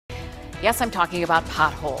Yes, I'm talking about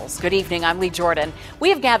potholes. Good evening, I'm Lee Jordan. We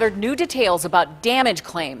have gathered new details about damage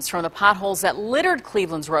claims from the potholes that littered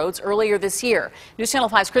Cleveland's roads earlier this year. News Channel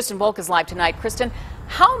 5's Kristen Volk is live tonight. Kristen,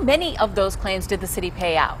 how many of those claims did the city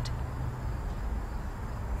pay out?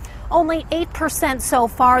 Only 8% so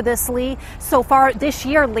far this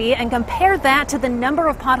year, Lee, and compare that to the number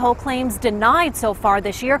of pothole claims denied so far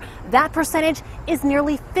this year. That percentage is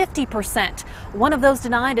nearly 50%. One of those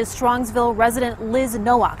denied is Strongsville resident Liz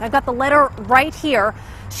Nowak. I've got the letter right here.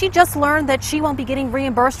 She just learned that she won't be getting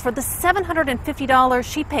reimbursed for the $750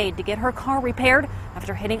 she paid to get her car repaired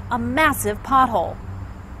after hitting a massive pothole.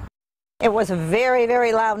 It was a very,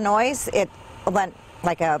 very loud noise. It went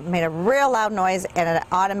made a real loud noise, and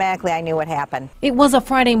automatically I knew what happened. It was a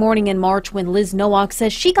Friday morning in March when Liz Nowak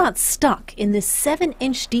says she got stuck in this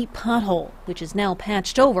 7-inch deep pothole, which is now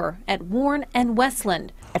patched over at Warren and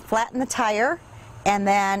Westland. It flattened the tire, and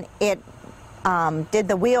then it did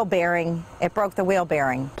the wheel bearing. It broke the wheel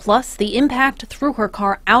bearing. Plus, the impact threw her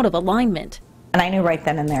car out of alignment. And I knew right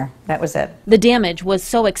then and there, that was it. The damage was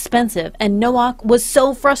so expensive, and Nowak was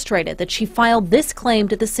so frustrated that she filed this claim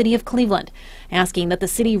to the city of Cleveland, asking that the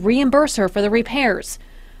city reimburse her for the repairs.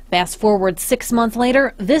 Fast forward 6 months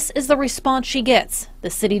later, this is the response she gets. The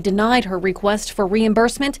city denied her request for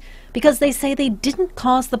reimbursement because they say they didn't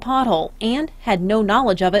cause the pothole and had no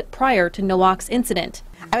knowledge of it prior to Nowak's incident.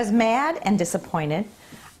 I was mad and disappointed.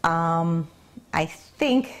 I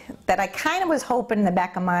think that I kind of was hoping in the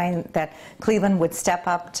back of my mind that Cleveland would step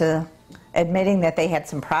up to admitting that they had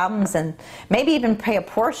some problems and maybe even pay a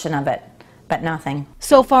portion of it, but nothing.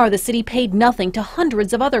 So far, the city paid nothing to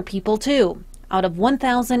hundreds of other people, too. Out of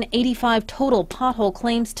 1,085 total pothole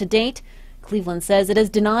claims to date, Cleveland says it has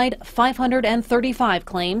denied 535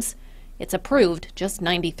 claims. It's approved just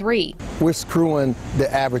 93. We're screwing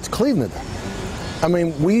the average Clevelander. I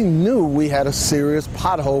mean, we knew we had a serious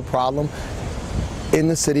pothole problem in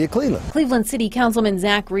the city of Cleveland. Cleveland City Councilman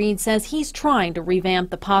Zach Reed says he's trying to revamp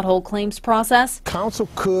the pothole claims process. Council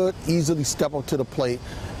could easily step up to the plate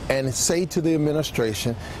and say to the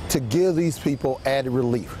administration to give these people added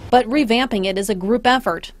relief. But revamping it is a group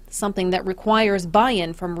effort, something that requires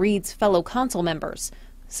buy-in from Reed's fellow council members.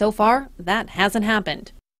 So far, that hasn't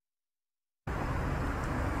happened.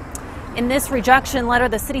 In this rejection letter,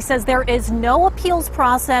 the city says there is no appeals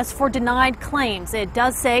process for denied claims. It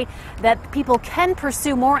does say that people can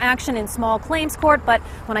pursue more action in small claims court, but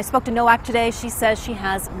when I spoke to Nowak today, she says she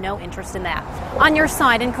has no interest in that. On your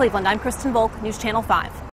side in Cleveland, I'm Kristen Volk, News Channel 5.